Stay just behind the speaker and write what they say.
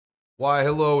Why,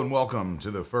 hello and welcome to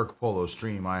the Ferk Polo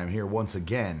stream. I am here once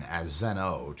again as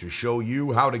Zeno to show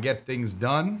you how to get things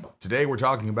done. Today we're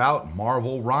talking about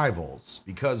Marvel Rivals.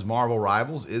 Because Marvel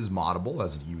Rivals is moddable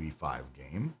as a UE5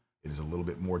 game, it is a little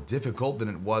bit more difficult than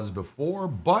it was before,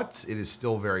 but it is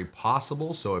still very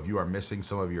possible. So if you are missing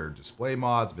some of your display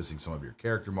mods, missing some of your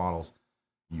character models,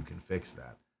 you can fix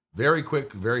that. Very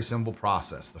quick, very simple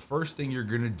process. The first thing you're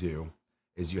going to do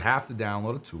is you have to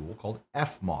download a tool called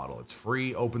FModel. It's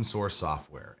free open source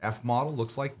software. FModel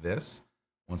looks like this.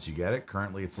 Once you get it,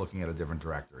 currently it's looking at a different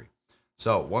directory.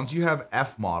 So once you have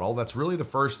FModel, that's really the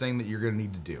first thing that you're going to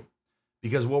need to do.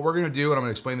 Because what we're going to do, and I'm going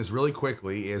to explain this really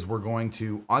quickly, is we're going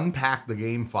to unpack the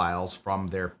game files from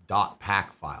their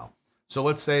 .pak file. So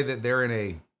let's say that they're in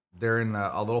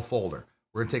a little folder.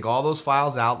 We're going to take all those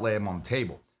files out, lay them on the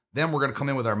table. Then we're going to come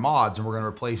in with our mods and we're going to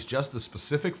replace just the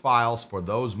specific files for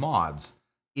those mods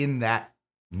in that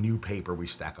new paper we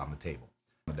stack on the table,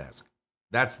 on the desk.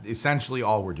 That's essentially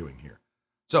all we're doing here.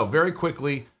 So very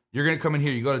quickly, you're going to come in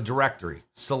here, you go to directory,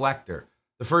 selector.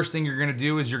 The first thing you're going to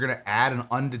do is you're going to add an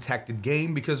undetected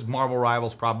game because Marvel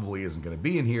Rivals probably isn't going to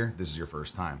be in here. This is your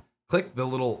first time. Click the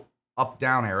little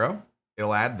up-down arrow.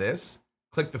 It'll add this.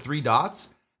 Click the three dots,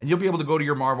 and you'll be able to go to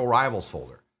your Marvel Rivals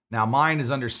folder. Now mine is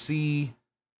under C,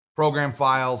 Program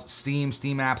Files, Steam,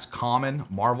 Steam Apps, Common,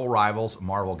 Marvel Rivals,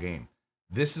 MarvelGame.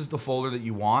 This is the folder that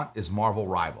you want, is Marvel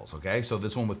Rivals, okay? So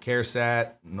this one with care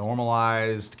set,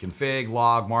 normalized, config,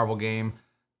 log, MarvelGame,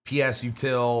 PS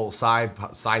util,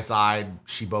 side,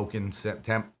 shiboken,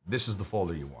 temp. This is the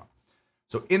folder you want.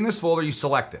 So in this folder, you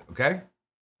select it, okay?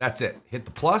 That's it. Hit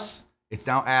the plus. It's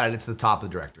now added. It's to the top of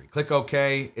the directory. Click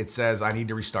OK. It says I need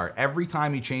to restart. Every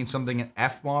time you change something in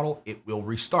FModel, it will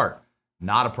restart.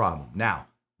 Not a problem. Now,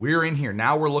 we're in here.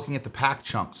 Now we're looking at the pack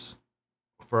chunks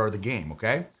for the game,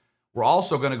 okay? We're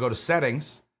also going to go to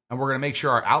settings and we're going to make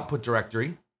sure our output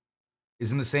directory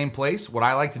is in the same place. What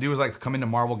I like to do is I like to come into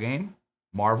MarvelGame,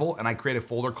 Marvel, and I create a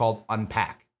folder called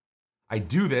Unpack. I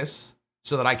do this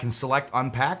so that I can select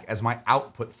Unpack as my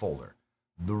output folder.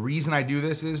 The reason I do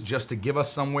this is just to give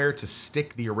us somewhere to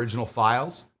stick the original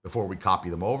files before we copy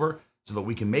them over so that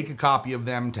we can make a copy of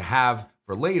them to have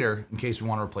for later in case we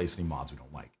want to replace any mods we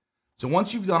don't like. So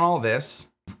once you've done all this,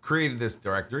 you've created this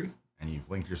directory and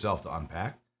you've linked yourself to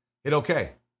Unpack, hit OK.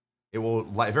 It will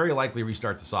very likely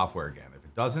restart the software again. If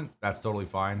it doesn't, that's totally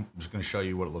fine. I'm just going to show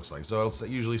you what it looks like. So it'll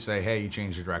usually say, hey, you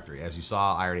changed your directory. As you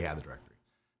saw, I already have the directory.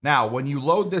 Now, when you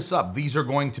load this up, these are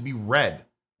going to be red.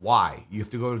 Why? You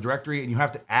have to go to directory and you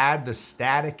have to add the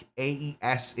static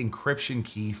AES encryption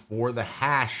key for the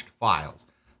hashed files.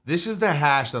 This is the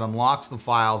hash that unlocks the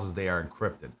files as they are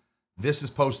encrypted. This is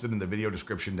posted in the video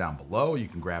description down below. You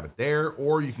can grab it there,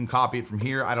 or you can copy it from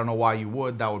here. I don't know why you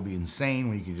would. That would be insane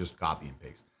when you can just copy and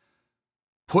paste.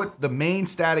 Put the main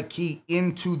static key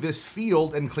into this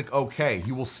field and click OK.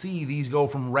 You will see these go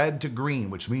from red to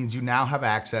green, which means you now have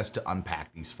access to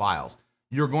unpack these files.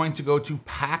 You're going to go to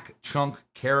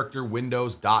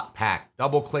pakchunkCharacter-Windows.pak.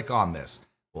 Double click on this.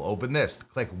 We'll open this.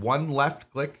 Click one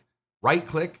left click, right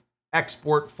click,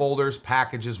 export folders,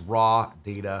 packages, raw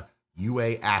data,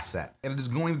 uasset. And it is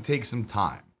going to take some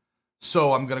time.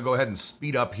 So I'm going to go ahead and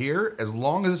speed up here. As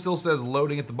long as it still says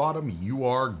loading at the bottom, you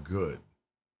are good.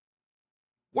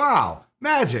 Wow,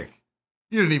 magic.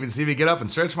 You didn't even see me get up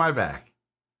and stretch my back.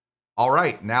 All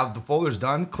right, now that the folder's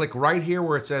done, click right here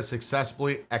where it says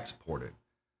successfully exported.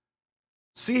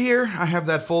 See here, I have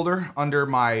that folder under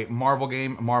my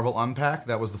MarvelGame Marvel Unpack.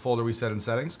 That was the folder we set in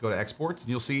settings. Go to exports and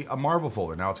you'll see a Marvel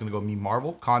folder. Now it's going to go me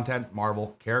Marvel, content,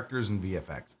 Marvel, characters, and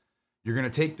VFX. You're going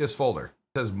to take this folder.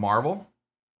 It says Marvel,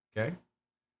 okay?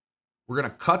 We're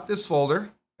going to cut this folder,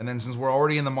 and then since we're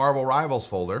already in the Marvel Rivals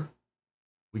folder,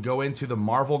 we go into the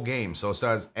MarvelGame. So it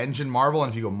says Engine Marvel, and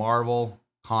if you go Marvel,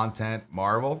 Content,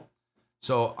 Marvel.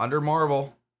 So under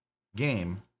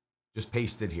MarvelGame, just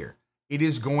paste it here. It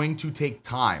is going to take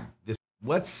time.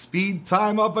 Let's speed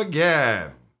time up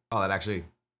again. Oh, that actually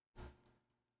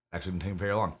didn't take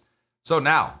very long. So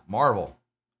now, Marvel,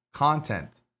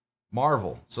 Content,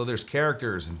 Marvel. So there's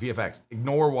characters and VFX.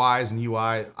 Ignore Ys and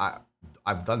UI.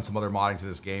 I've done some other modding to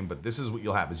this game, but this is what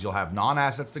you'll have, is you'll have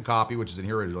non-assets to copy, which is in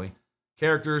here originally,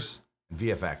 characters, and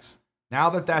VFX. Now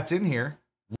that that's in here,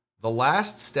 the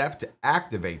last step to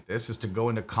activate this is to go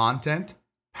into Content,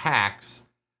 Packs,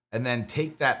 and then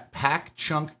take that pack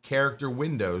chunk character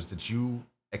windows that you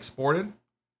exported.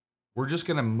 We're just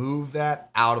going to move that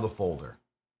out of the folder.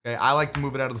 Okay, I like to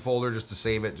move it out of the folder just to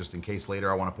save it, just in case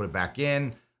later I want to put it back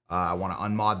in. I want to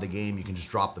unmod the game. You can just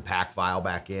drop the pack file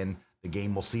back in. The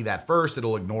game will see that first.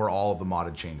 It'll ignore all of the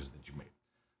modded changes that you made.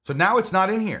 So now it's not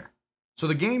in here. So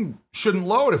the game shouldn't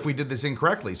load if we did this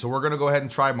incorrectly. So we're going to go ahead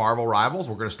and try Marvel Rivals.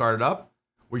 We're going to start it up.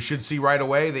 We should see right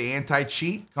away the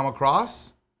anti-cheat come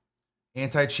across.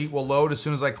 Anti-cheat will load as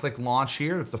soon as I click launch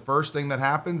here. That's the first thing that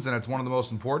happens, and it's one of the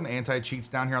most important. Anti-cheat's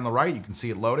down here on the right. You can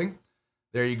see it loading.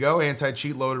 There you go.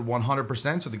 Anti-cheat loaded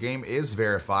 100%, so the game is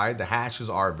verified. The hashes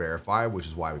are verified, which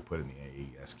is why we put in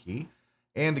the AES key.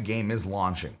 And the game is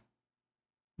launching.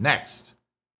 Next,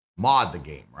 mod the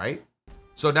game, right?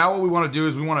 So now what we want to do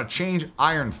is we want to change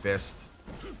Iron Fist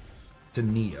to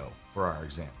Neo for our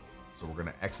example. So we're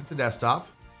going to exit the desktop.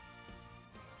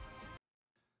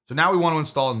 So now we want to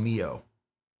install Neo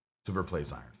to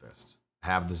replace Iron Fist. I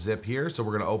have the zip here, so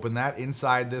we're going to open that.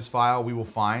 Inside this file, we will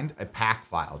find a pack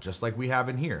file, just like we have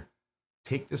in here.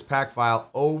 Take this pack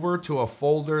file over to a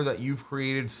folder that you've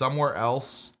created somewhere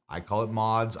else. I call it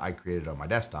mods. I created it on my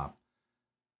desktop.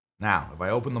 Now, if I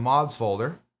open the mods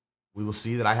folder, we will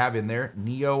see that I have in there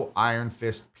Neo Iron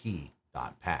Fist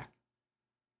P.pak.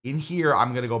 In here,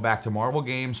 I'm going to go back to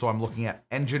MarvelGame, so I'm looking at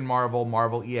Engine Marvel,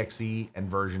 Marvel.exe, and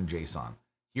Version.json.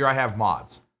 Here I have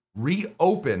mods.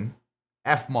 Reopen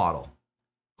FModel.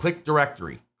 Click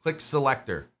Directory. Click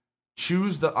Selector.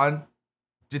 Choose the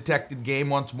undetected game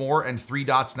once more and 3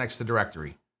 dots next to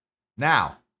Directory.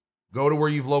 Now, go to where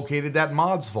you've located that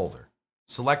mods folder.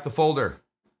 Select the folder.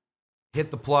 Hit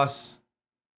the plus.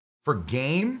 For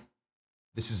game,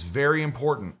 this is very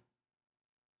important.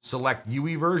 Select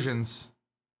UE versions.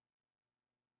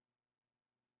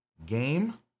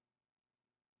 Game.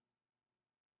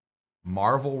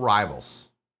 Marvel Rivals.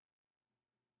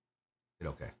 Hit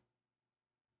OK.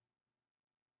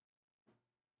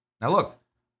 Now look,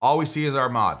 all we see is our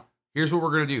mod. Here's what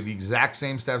we're going to do. The exact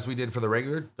same steps we did for the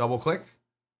regular. Double click.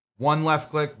 One left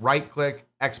click, right click,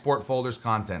 export folders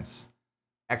contents.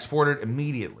 Export it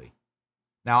immediately.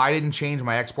 Now I didn't change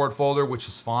my export folder, which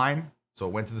is fine. So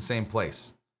it went to the same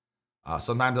place.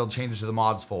 Sometimes they'll change it to the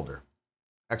mods folder.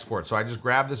 Export. So I just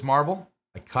grab this Marvel.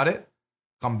 I cut it.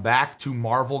 Come back to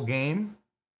MarvelGame.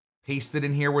 Paste it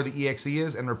in here where the exe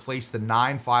is and replace the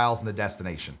 9 files in the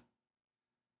destination.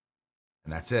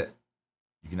 And that's it.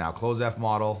 You can now close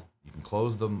FModel. You can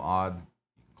close the mod.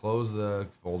 You can close the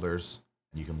folders.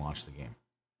 And you can launch the game.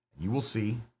 You will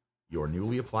see your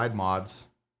newly applied mods,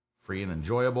 free and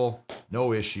enjoyable,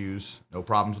 no issues, no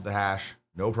problems with the hash,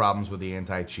 no problems with the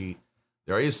anti-cheat.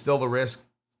 There is still the risk,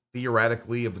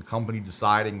 theoretically, of the company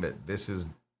deciding that this is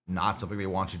not something they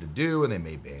want you to do, and they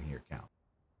may ban your account.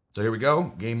 So here we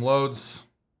go. Game loads.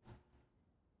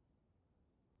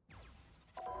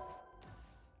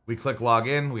 We click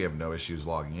login. We have no issues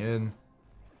logging in.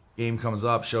 Game comes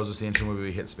up, shows us the intro movie.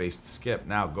 We hit space to skip.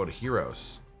 Now go to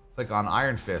Heroes. Click on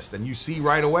Iron Fist, and you see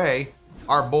right away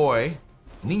our boy,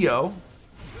 Neo,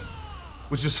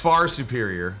 which is far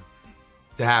superior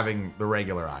to having the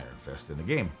regular Iron Fist in the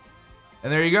game.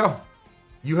 And there you go.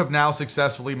 You have now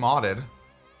successfully modded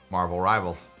Marvel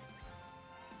Rivals.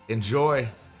 Enjoy.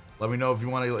 Let me know if you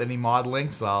want any mod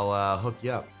links. I'll hook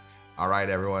you up. All right,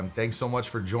 everyone. Thanks so much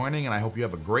for joining, and I hope you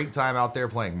have a great time out there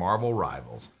playing Marvel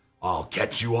Rivals. I'll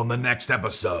catch you on the next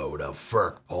episode of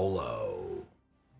Ferk Polo.